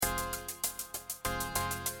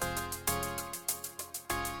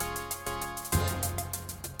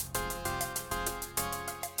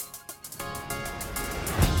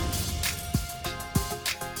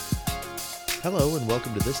Hello and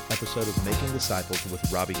welcome to this episode of Making Disciples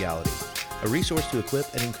with Robbie Gallaty, a resource to equip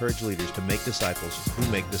and encourage leaders to make disciples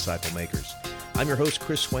who make disciple makers. I'm your host,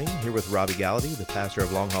 Chris Swain, here with Robbie Gallaty, the pastor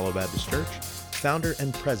of Long Hollow Baptist Church, founder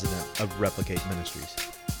and president of Replicate Ministries.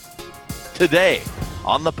 Today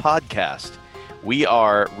on the podcast, we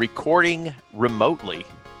are recording remotely.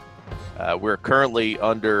 We're currently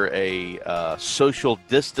under a social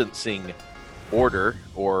distancing order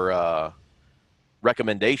or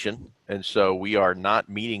recommendation, and so we are not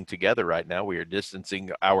meeting together right now. We are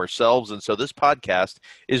distancing ourselves, and so this podcast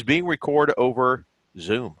is being recorded over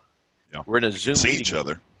Zoom. Yeah. We're in a Zoom meeting. Each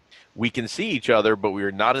other. We can see each other, but we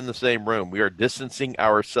are not in the same room. We are distancing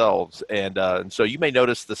ourselves, and so you may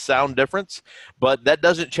notice the sound difference, but that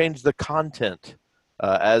doesn't change the content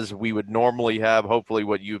as we would normally have. Hopefully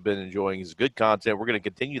what you've been enjoying is good content. We're going to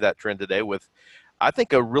continue that trend today with, I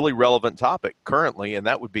think, a really relevant topic currently, and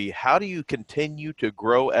that would be, how do you continue to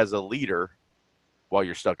grow as a leader while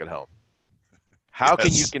you're stuck at home? How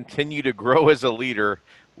can you continue to grow as a leader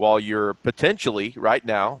while you're potentially, right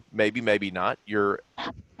now, maybe not, you're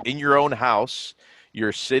in your own house,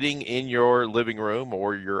 you're sitting in your living room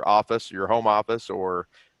or your office, your home office, or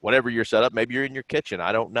whatever you're set up. Maybe you're in your kitchen,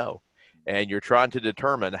 I don't know. And you're trying to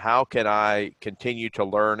determine, how can I continue to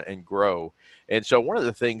learn and grow? And so one of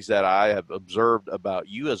the things that I have observed about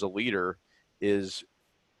you as a leader is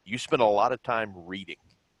you spend a lot of time reading.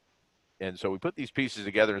 And so we put these pieces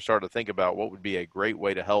together and started to think about what would be a great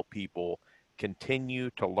way to help people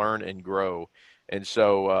continue to learn and grow. And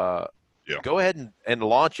so go ahead and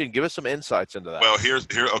launch and give us some insights into that. Well, here's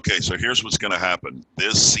what's going to happen.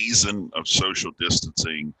 This season of social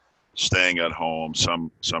distancing, staying at home,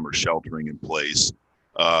 some are sheltering in place.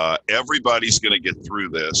 Everybody's going to get through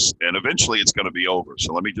this, and eventually it's going to be over.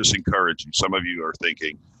 So let me just encourage you. Some of you are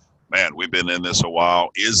thinking, man, we've been in this a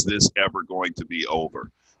while. Is this ever going to be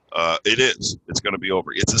over? It is. It's going to be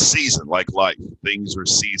over. It's a season, like life. Things are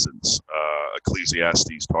seasons.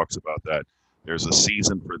 Ecclesiastes talks about that. There's a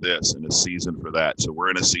season for this and a season for that. So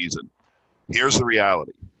we're in a season. Here's the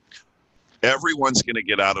reality. Everyone's going to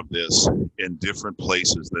get out of this in different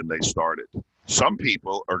places than they started. Some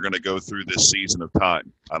people are going to go through this season of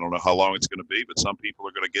time. I don't know how long it's going to be, but some people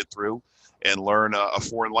are going to get through and learn a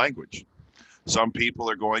foreign language. Some people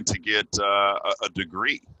are going to get a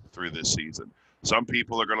degree through this season. Some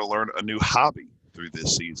people are going to learn a new hobby through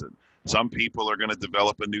this season. Some people are going to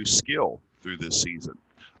develop a new skill through this season.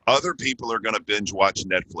 Other people are going to binge watch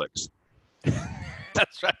Netflix.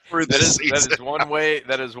 That's right.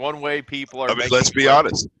 That is one way people are. Let's be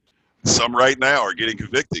honest. Some right now are getting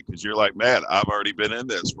convicted because you're like, man, I've already been in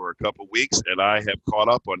this for a couple weeks, and I have caught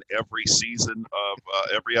up on every season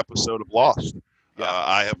of every episode of Lost. Yeah.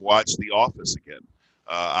 I have watched The Office again.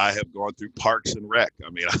 I have gone through Parks and Rec. I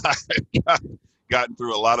mean, I've gotten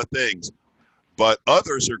through a lot of things. But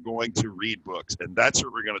others are going to read books, and that's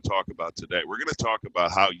what we're going to talk about today. We're going to talk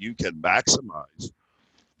about how you can maximize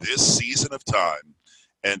this season of time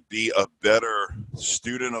and be a better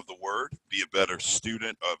student of the Word, be a better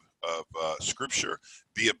student of Scripture,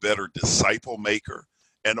 be a better disciple maker,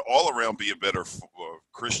 and all around be a better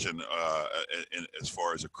Christian as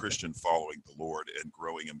far as a Christian following the Lord and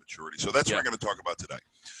growing in maturity. So that's what we're going to talk about today.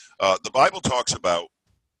 The Bible talks about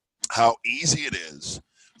how easy it is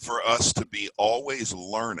for us to be always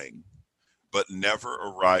learning, but never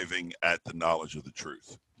arriving at the knowledge of the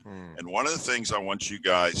truth. And one of the things I want you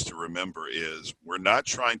guys to remember is we're not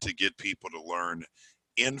trying to get people to learn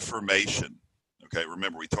information. Okay,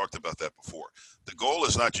 remember, we talked about that before. The goal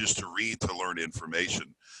is not just to read to learn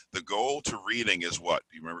information. The goal to reading is what?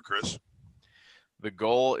 Do you remember, Chris? The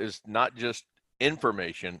goal is not just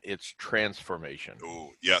information, it's transformation. Oh,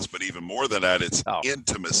 yes, but even more than that, it's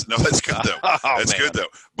intimacy. No, that's good, though. That's good, though.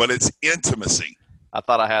 But it's intimacy. I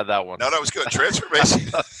thought I had that one. No, that was good. Transformation.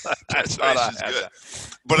 Transformation is good.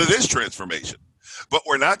 But it is transformation. But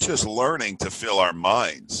we're not just learning to fill our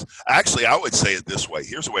minds. Actually, I would say it this way.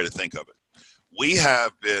 Here's a way to think of it. We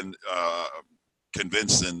have been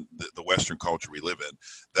convinced in the Western culture we live in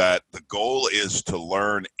that the goal is to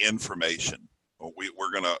learn information.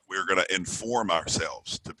 We're gonna inform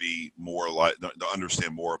ourselves to be more to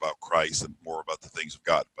understand more about Christ and more about the things of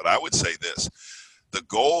God. But I would say this: the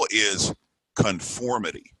goal is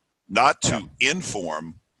conformity, not to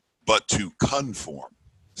inform, but to conform.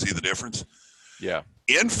 See the difference? Yeah.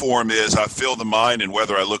 Inform is I fill the mind, and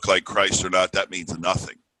whether I look like Christ or not, that means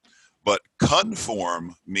nothing. But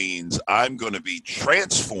conform means I'm going to be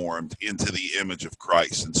transformed into the image of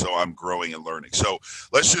Christ. And so I'm growing and learning. So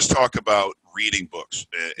let's just talk about reading books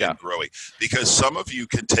and growing, because some of you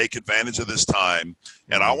can take advantage of this time.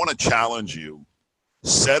 And I want to challenge you,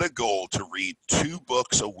 set a goal to read 2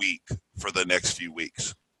 books a week for the next few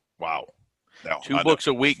weeks. Wow. Now, 2 books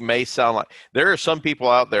a week may sound like there are some people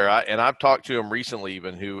out there, and I've talked to them recently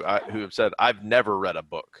even who have said, I've never read a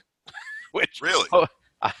book, which really,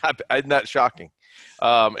 isn't that shocking?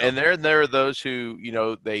 And there are those who,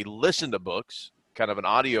 they listen to books, kind of an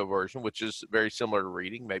audio version, which is very similar to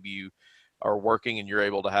reading. Maybe you are working and you're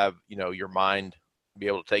able to have, your mind be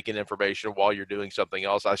able to take in information while you're doing something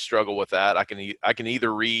else. I struggle with that. I can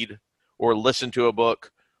either read or listen to a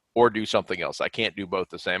book or do something else. I can't do both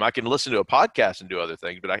the same. I can listen to a podcast and do other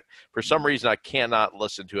things, but for some reason, I cannot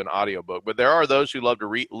listen to an audiobook. But there are those who love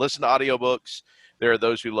to listen to audiobooks. There are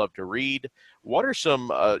those who love to read. What are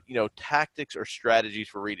some, tactics or strategies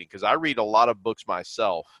for reading? Because I read a lot of books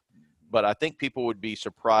myself, but I think people would be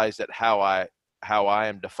surprised at how I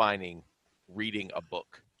am defining reading a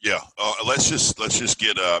book. Yeah, let's just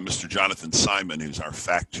get Mr. Jonathan Simon, who's our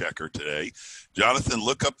fact checker today. Jonathan,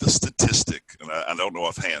 look up the statistic, and I don't know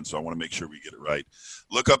offhand, so I want to make sure we get it right.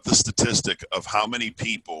 Look up the statistic of how many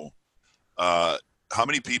people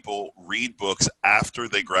read books after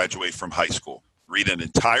they graduate from high school. Read an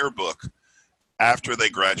entire book after they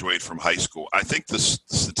graduate from high school. I think the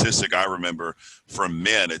statistic I remember from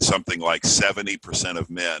men, it's something like 70% of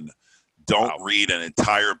men don't read an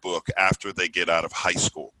entire book after they get out of high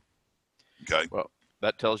school. Okay. Well,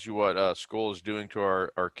 that tells you what school is doing to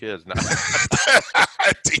our kids. No.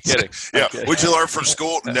 Kidding. Yeah. Okay. What'd you learn from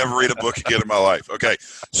school? Never read a book again in my life. Okay.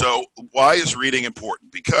 So why is reading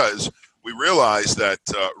important? Because we realize that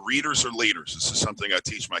readers are leaders. This is something I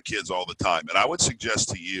teach my kids all the time. And I would suggest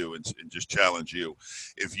to you and just challenge you,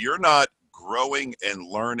 if you're not growing and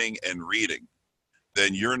learning and reading,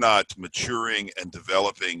 then you're not maturing and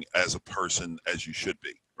developing as a person as you should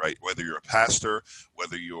be, right? Whether you're a pastor,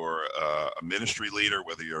 whether you're a ministry leader,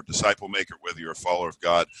 whether you're a disciple maker, whether you're a follower of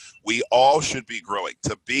God, we all should be growing.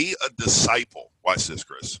 To be a disciple, watch this,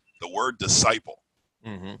 Chris, the word disciple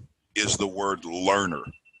is the word learner.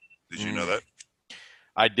 Did you know that?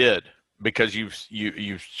 I did, because you've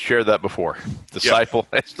shared that before. Disciple,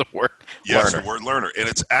 that's the word learner. Yes, the word learner. And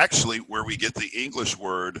it's actually where we get the English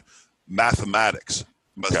word mathematics.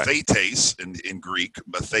 Mathetes in Greek,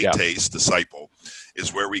 disciple,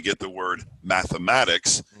 is where we get the word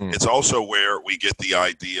mathematics. It's also where we get the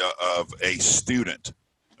idea of a student.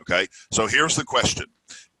 Okay, so here's the question.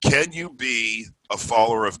 Can you be a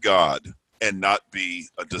follower of God and not be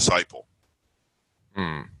a disciple?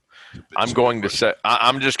 I'm going to say,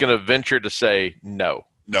 I'm just going to venture to say no.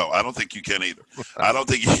 No, I don't think you can either. I don't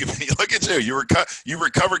think you can. Look at you. You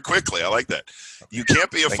recovered quickly. I like that. You can't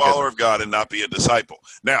be a follower of God and not be a disciple.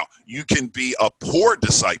 Now, you can be a poor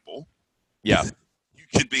disciple. Yeah. You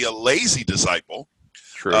could be a lazy disciple.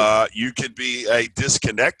 True. You could be a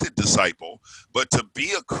disconnected disciple. But to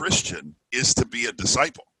be a Christian is to be a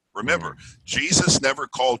disciple. Remember, Jesus never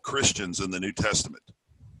called Christians in the New Testament.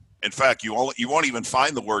 In fact, you won't even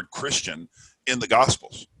find the word Christian in the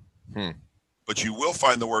Gospels. But you will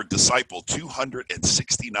find the word disciple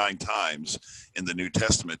 269 times in the New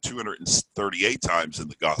Testament, 238 times in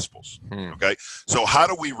the Gospels. Okay? So how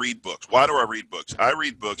do we read books? Why do I read books? I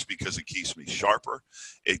read books because it keeps me sharper.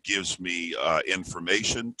 It gives me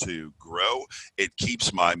information to grow. It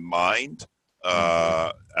keeps my mind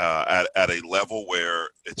at a level where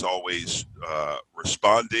it's always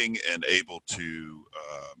responding and able to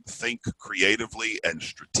think creatively and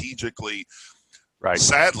strategically. Right.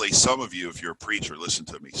 Sadly, some of you, if you're a preacher, listen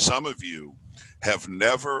to me, some of you have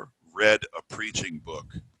never read a preaching book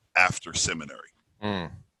after seminary.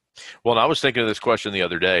 Well, and I was thinking of this question the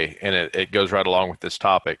other day, and it goes right along with this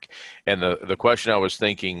topic. And the question I was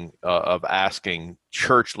thinking of asking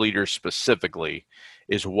church leaders specifically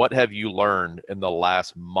is, what have you learned in the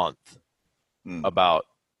last month about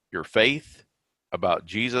your faith, about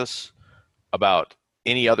Jesus, about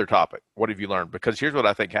any other topic? What have you learned? Because here's what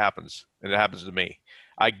I think happens, and it happens to me.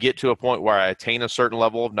 I get to a point where I attain a certain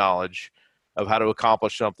level of knowledge of how to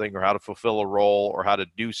accomplish something or how to fulfill a role or how to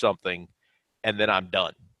do something, and then I'm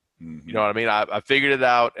done. You know what I mean? I figured it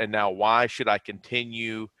out, and now why should I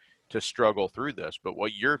continue to struggle through this? But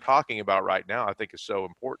what you're talking about right now, I think, is so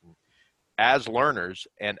important. As learners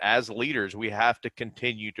and as leaders, we have to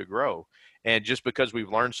continue to grow. And just because we've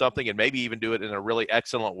learned something, and maybe even do it in a really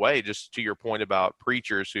excellent way, just to your point about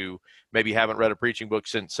preachers who maybe haven't read a preaching book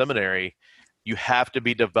since seminary, you have to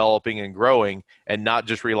be developing and growing and not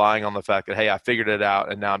just relying on the fact that, hey, I figured it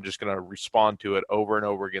out and now I'm just going to respond to it over and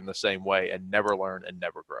over again the same way and never learn and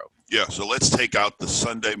never grow. Yeah, so let's take out the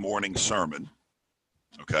Sunday morning sermon.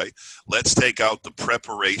 Okay, let's take out the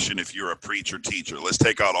preparation if you're a preacher teacher. Let's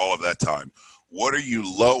take out all of that time. What are you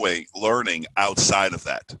learning outside of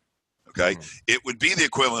that? Okay. It would be the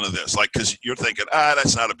equivalent of this, like, because you're thinking,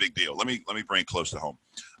 that's not a big deal. Let me bring it close to home.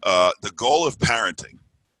 The goal of parenting,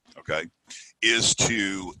 okay, is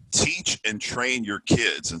to teach and train your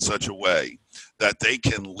kids in such a way that they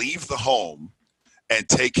can leave the home and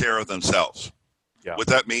take care of themselves. Yeah. What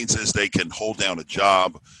that means is they can hold down a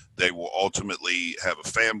job. They will ultimately have a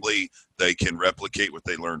family. They can replicate what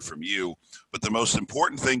they learned from you. But the most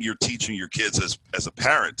important thing you're teaching your kids as a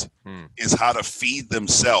parent is how to feed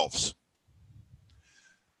themselves.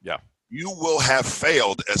 Yeah. You will have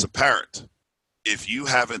failed as a parent if you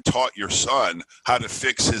haven't taught your son how to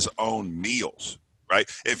fix his own meals, right?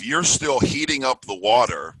 If you're still heating up the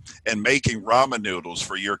water and making ramen noodles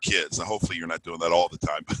for your kids, now hopefully you're not doing that all the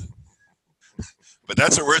time, but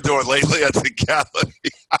that's what we're doing lately at the Galilee.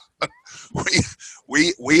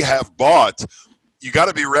 we have bought, you got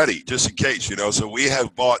to be ready just in case, so we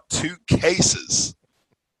have bought 2 cases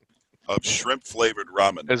of shrimp flavored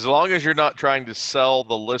ramen. As long as you're not trying to sell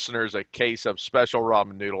the listeners a case of special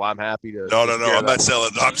ramen noodle, I'm happy to. No. I'm not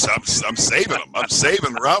selling. I'm saving them. I'm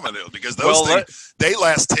saving ramen noodles because those things, they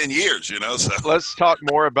last 10 years, So let's talk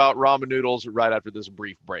more about ramen noodles right after this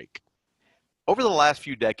brief break. Over the last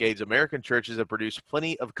few decades, American churches have produced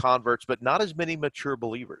plenty of converts, but not as many mature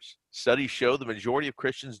believers. Studies show the majority of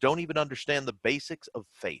Christians don't even understand the basics of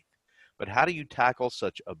faith. But how do you tackle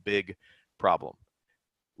such a big problem?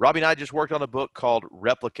 Robbie and I just worked on a book called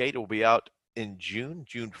Replicate. It will be out in June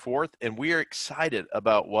 4th, and we are excited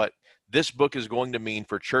about what this book is going to mean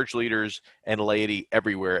for church leaders and laity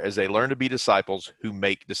everywhere as they learn to be disciples who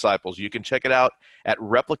make disciples. You can check it out at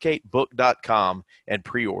replicatebook.com and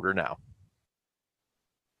pre-order now.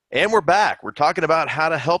 And we're back. We're talking about how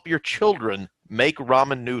to help your children make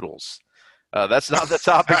ramen noodles. That's not the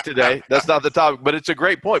topic today. That's not the topic, but it's a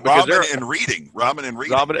great point. Because ramen and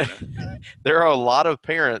reading. There are a lot of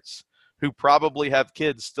parents who probably have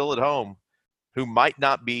kids still at home who might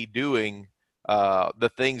not be doing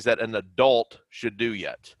the things that an adult should do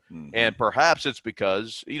yet. Mm-hmm. And perhaps it's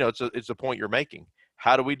because, it's a point you're making.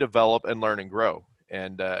 How do we develop and learn and grow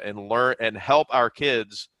and learn and help our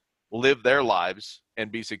kids live their lives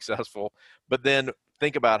and be successful? But then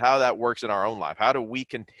think about how that works in our own life. How do we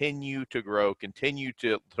continue to grow, continue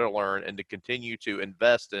to learn, and to continue to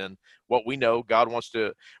invest in what we know God wants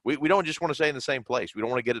to, we don't just want to stay in the same place. We don't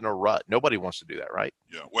want to get in a rut. Nobody wants to do that, right?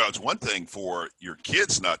 Yeah. Well, it's one thing for your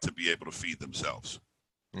kids not to be able to feed themselves.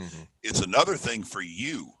 Mm-hmm. It's another thing for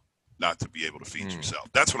you not to be able to feed yourself.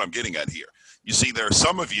 That's what I'm getting at here. You see, there are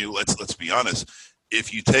some of you, let's be honest,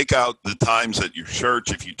 if you take out the times at your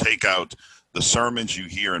church, if you take out the sermons you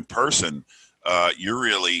hear in person, you're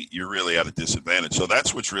really at a disadvantage. So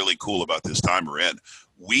that's what's really cool about this time we're in.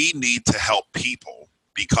 We need to help people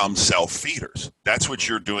become self-feeders. That's what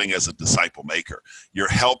you're doing as a disciple maker. You're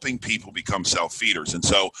helping people become self-feeders. And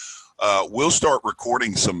so we'll start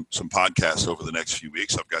recording some podcasts over the next few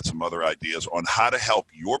weeks. I've got some other ideas on how to help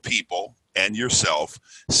your people and yourself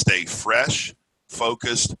stay fresh,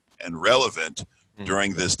 focused, and relevant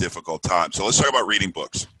during this difficult time. So let's talk about reading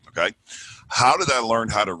books. Okay. How did I learn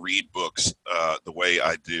how to read books the way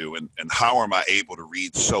I do? And how am I able to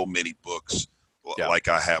read so many books like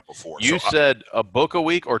I have before? You said a book a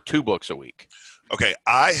week or 2 books a week? Okay.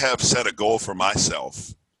 I have set a goal for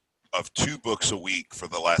myself of 2 books a week for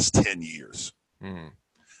the last 10 years.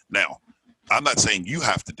 Now, I'm not saying you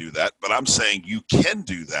have to do that, but I'm saying you can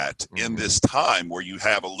do that in this time where you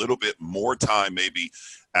have a little bit more time maybe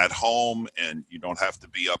at home and you don't have to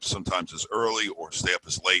be up sometimes as early or stay up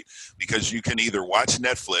as late, because you can either watch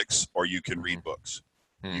Netflix or you can read books.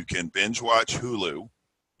 You can binge watch Hulu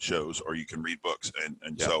shows or you can read books.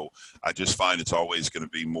 And so I just find it's always going to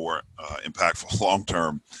be more impactful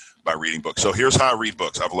long-term by reading books. So here's how I read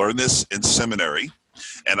books. I've learned this in seminary,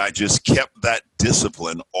 and I just kept that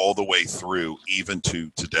discipline all the way through, even to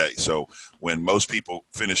today. So when most people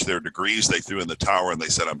finished their degrees, they threw in the towel and they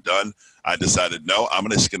said, I'm done. I decided, no, I'm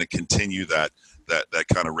just going to continue that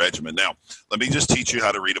kind of regimen. Now, let me just teach you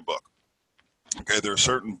how to read a book. Okay, there are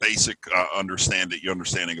certain basic understanding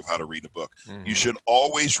of how to read a book. You should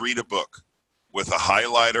always read a book with a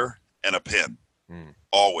highlighter and a pen.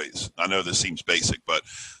 Always. I know this seems basic, but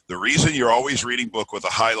the reason you're always reading book with a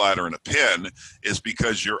highlighter and a pen is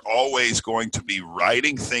because you're always going to be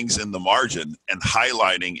writing things in the margin and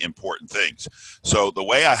highlighting important things. So the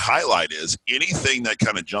way I highlight is anything that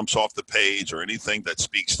kind of jumps off the page or anything that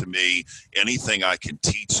speaks to me, anything I can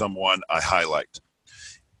teach someone, I highlight.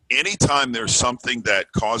 Anytime there's something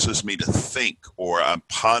that causes me to think, or I'm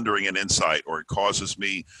pondering an insight, or it causes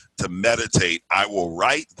me to meditate, I will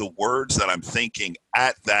write the words that I'm thinking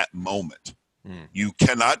at that moment. You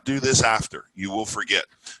cannot do this after. You will forget.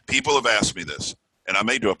 People have asked me this, and I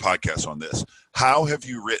may do a podcast on this. How have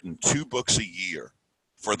you written 2 books a year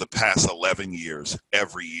for the past 11 years,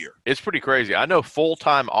 every year? It's pretty crazy. I know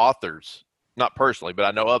full-time authors, not personally, but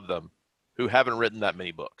I know of them, who haven't written that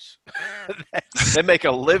many books. They make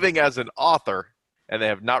a living as an author, and they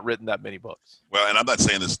have not written that many books. Well, and I'm not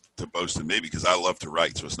saying this to boast in me because I love to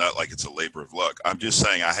write, so it's not like it's a labor of love. I'm just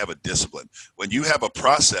saying I have a discipline. When you have a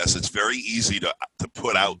process, it's very easy to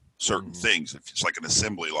put out certain things. If it's like an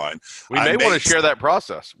assembly line. We may want to share that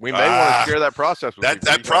process. We may want to share that process with you.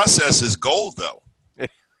 That process is gold, though.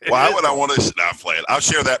 Why would I want to? No, I'm playing. I'll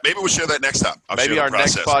share that. Maybe we'll share that next time. Maybe our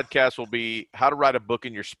next podcast will be how to write a book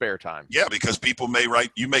in your spare time. Yeah, because people may write.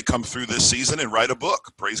 You may come through this season and write a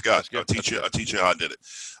book. Praise God. I'll teach you how I did it.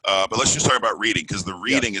 But let's just talk about reading, because the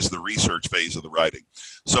reading is the research phase of the writing.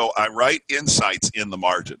 So I write insights in the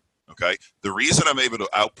margin. Okay. The reason I'm able to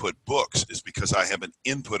output books is because I have an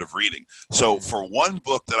input of reading. So for one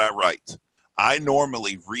book that I write, I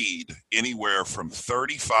normally read anywhere from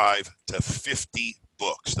 35 to 50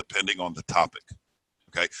 books, depending on the topic.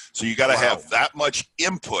 Okay. So you got to have that much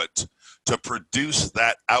input to produce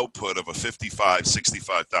that output of a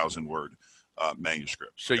 65,000 word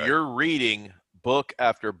manuscript. So you're reading book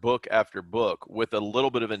after book after book with a little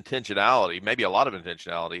bit of intentionality, maybe a lot of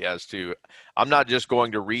intentionality, as to I'm not just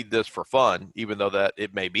going to read this for fun, even though that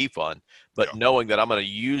it may be fun, but knowing that I'm going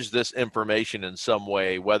to use this information in some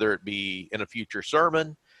way, whether it be in a future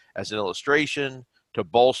sermon, as an illustration, to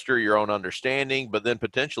bolster your own understanding, but then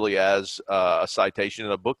potentially as a citation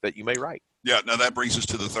in a book that you may write. Yeah, now that brings us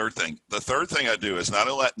to the third thing. The third thing I do is not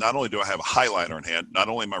only do I have a highlighter in hand, not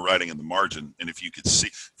only am I writing in the margin, and if you could see,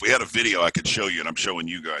 if we had a video, I could show you, and I'm showing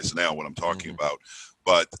you guys now what I'm talking about.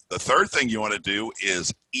 But the third thing you want to do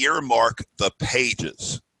is earmark the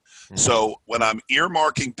pages. So when I'm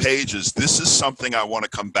earmarking pages, this is something I want to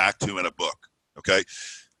come back to in a book, okay?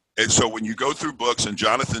 And so when you go through books, and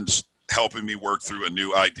Jonathan's helping me work through a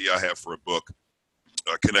new idea I have for a book,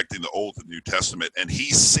 connecting the Old and New Testament, and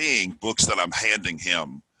he's seeing books that I'm handing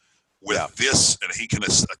him with this, and he can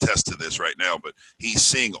attest to this right now, but he's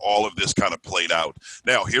seeing all of this kind of played out.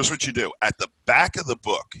 Now, here's what you do. At the back of the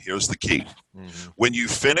book, here's the key. When you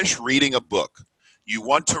finish reading a book, you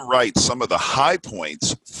want to write some of the high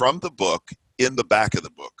points from the book in the back of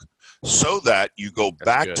the book, so that you go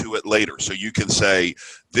back to it later. So you can say,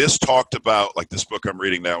 this talked about, like this book I'm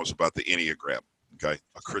reading now is about the Enneagram. Okay,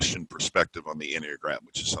 a Christian perspective on the Enneagram,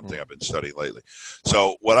 which is something I've been studying lately.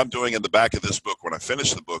 So what I'm doing in the back of this book when I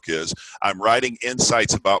finish the book is I'm writing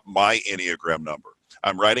insights about my Enneagram number.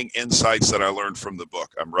 I'm writing insights that I learned from the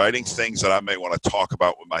book. I'm writing things that I may want to talk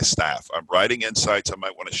about with my staff. I'm writing insights I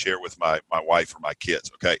might want to share with my wife or my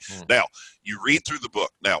kids. Okay, now you read through the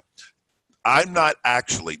book. Now, I'm not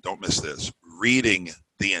actually, don't miss this, reading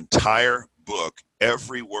the entire book,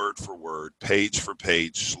 every word for word, page for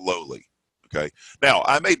page, slowly. Okay. Now,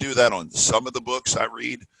 I may do that on some of the books I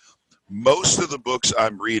read. Most of the books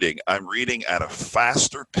I'm reading at a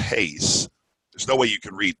faster pace. There's no way you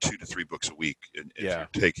can read 2 to 3 books a week if you're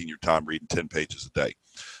taking your time reading 10 pages a day.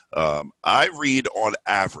 I read on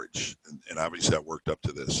average, and obviously I worked up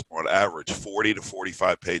to this, on average 40 to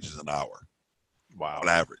 45 pages an hour. Wow. On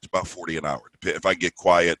average, about 40 an hour. If I get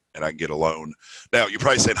quiet and I get alone. Now, you're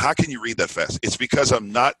probably saying, how can you read that fast? It's because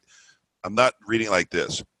I'm not reading like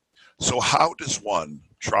this. So how does one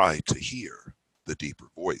try to hear the deeper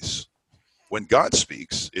voice? When God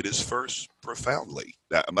speaks, it is first profoundly.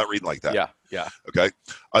 I'm not reading like that. Yeah. Okay.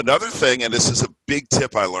 Another thing, and this is a big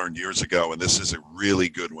tip I learned years ago, and this is a really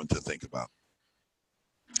good one to think about.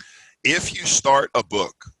 If you start a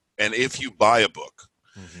book, and if you buy a book,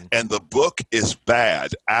 and the book is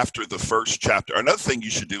bad after the first chapter. Another thing you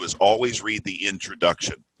should do is always read the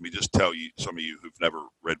introduction. Let me just tell you, some of you who've never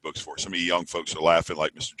read books before, some of you young folks are laughing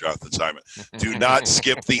like Mr. Jonathan Simon. Do not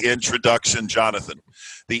skip the introduction, Jonathan.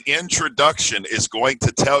 The introduction is going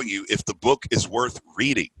to tell you if the book is worth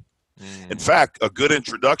reading. In fact, a good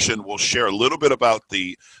introduction will share a little bit about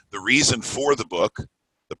the reason for the book,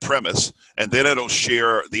 the premise, and then it'll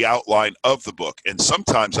share the outline of the book. And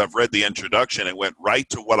sometimes I've read the introduction and went right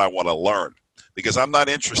to what I want to learn, because I'm not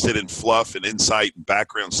interested in fluff and insight and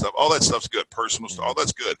background stuff. All that stuff's good, personal stuff, all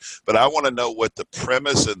that's good. But I want to know what the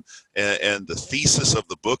premise and the thesis of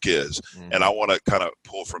the book is, and I want to kind of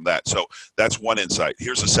pull from that. So that's one insight.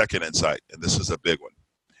 Here's a second insight, and this is a big one.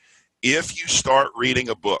 If you start reading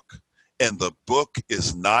a book and the book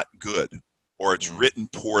is not good, or it's written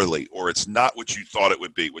poorly, or it's not what you thought it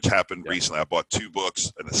would be, which happened recently. I bought 2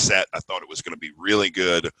 books and a set. I thought it was going to be really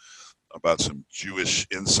good, about some Jewish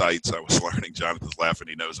insights I was learning. Jonathan's laughing.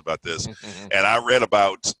 He knows about this. And I read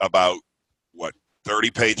about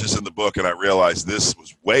 30 pages in the book, and I realized this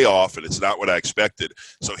was way off and it's not what I expected.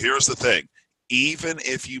 So here's the thing. Even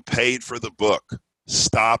if you paid for the book,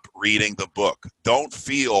 stop reading the book. Don't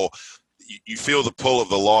feel, you feel the pull of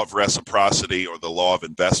the law of reciprocity or the law of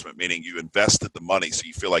investment, meaning you invested the money, so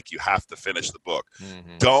you feel like you have to finish the book.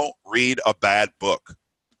 Mm-hmm. Don't read a bad book.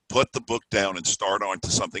 Put the book down and start on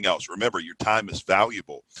to something else. Remember, your time is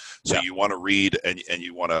valuable, so you want to read and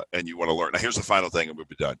you want to learn. Now, here's the final thing, and we'll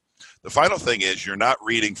be done. The final thing is you're not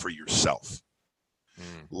reading for yourself.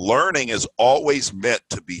 Learning is always meant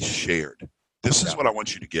to be shared. This is what I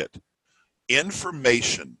want you to get.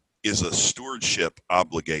 Information is a stewardship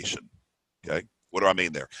obligation. Okay. What do I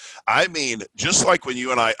mean there? I mean, just like when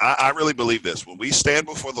you and I really believe this. When we stand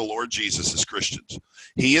before the Lord Jesus as Christians,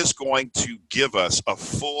 he is going to give us a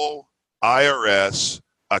full IRS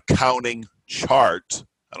accounting chart.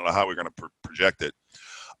 I don't know how we're going to project it,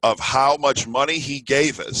 of how much money he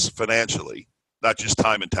gave us financially, not just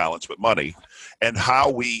time and talents, but money, and how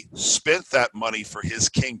we spent that money for his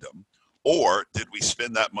kingdom, or did we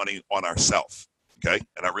spend that money on ourselves? Okay,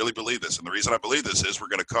 and I really believe this, and the reason I believe this is we're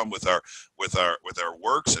going to come with our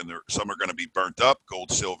works, and some are going to be burnt up,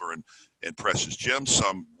 gold, silver, and precious gems,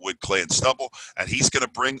 some wood, clay, and stubble, and he's going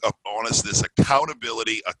to bring up on us this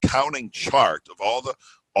accounting chart of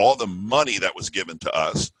all the money that was given to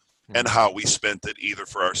us and how we spent it either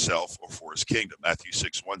for ourselves or for his kingdom. Matthew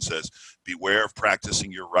 6:1 says, "Beware of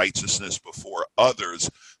practicing your righteousness before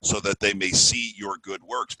others, so that they may see your good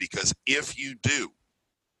works, because if you do,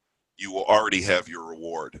 you will already have your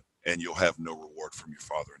reward, and you'll have no reward from your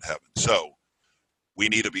Father in heaven." So we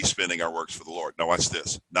need to be spending our works for the Lord. Now watch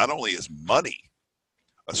this. Not only is money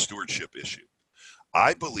a stewardship issue,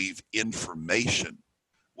 I believe information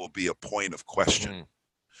will be a point of question.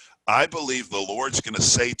 I believe the Lord's going to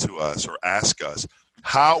say to us or ask us,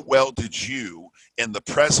 how well did you, in the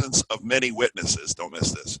presence of many witnesses, don't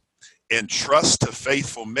miss this, entrust to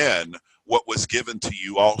faithful men what was given to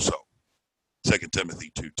you also? 2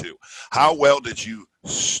 Timothy 2:2. How well did you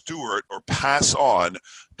steward or pass on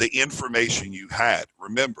the information you had?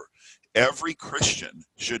 Remember, every Christian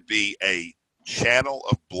should be a channel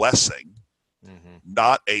of blessing,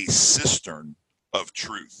 not a cistern of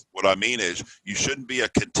truth. What I mean is, you shouldn't be a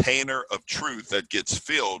container of truth that gets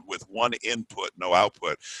filled with one input, no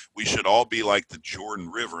output. We should all be like the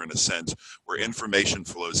Jordan River, in a sense, where information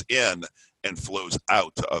flows in and flows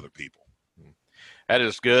out to other people. That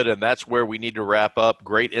is good, and that's where we need to wrap up.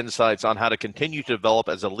 Great insights on how to continue to develop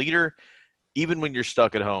as a leader, even when you're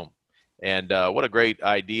stuck at home. And what a great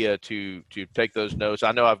idea to take those notes.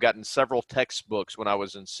 I know I've gotten several textbooks when I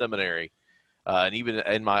was in seminary, and even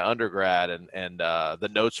in my undergrad, and the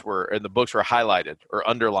notes were, and the books were highlighted or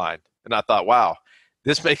underlined. And I thought, wow,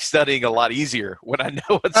 this makes studying a lot easier when I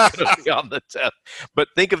know what's going to be on the test. But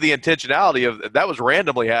think of the intentionality of that was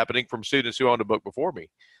randomly happening from students who owned a book before me.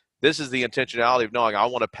 This is the intentionality of knowing I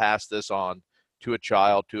want to pass this on to a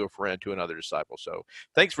child, to a friend, to another disciple. So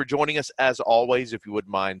thanks for joining us. As always, if you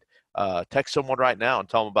wouldn't mind, text someone right now and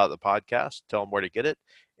tell them about the podcast, tell them where to get it.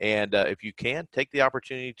 And if you can, take the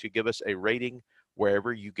opportunity to give us a rating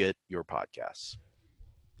wherever you get your podcasts.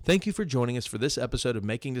 Thank you for joining us for this episode of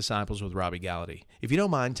Making Disciples with Robbie Gallaty. If you don't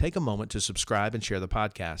mind, take a moment to subscribe and share the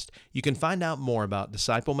podcast. You can find out more about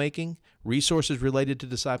disciple making, resources related to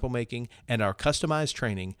disciple making, and our customized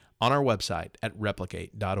training on our website at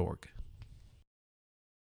replicate.org.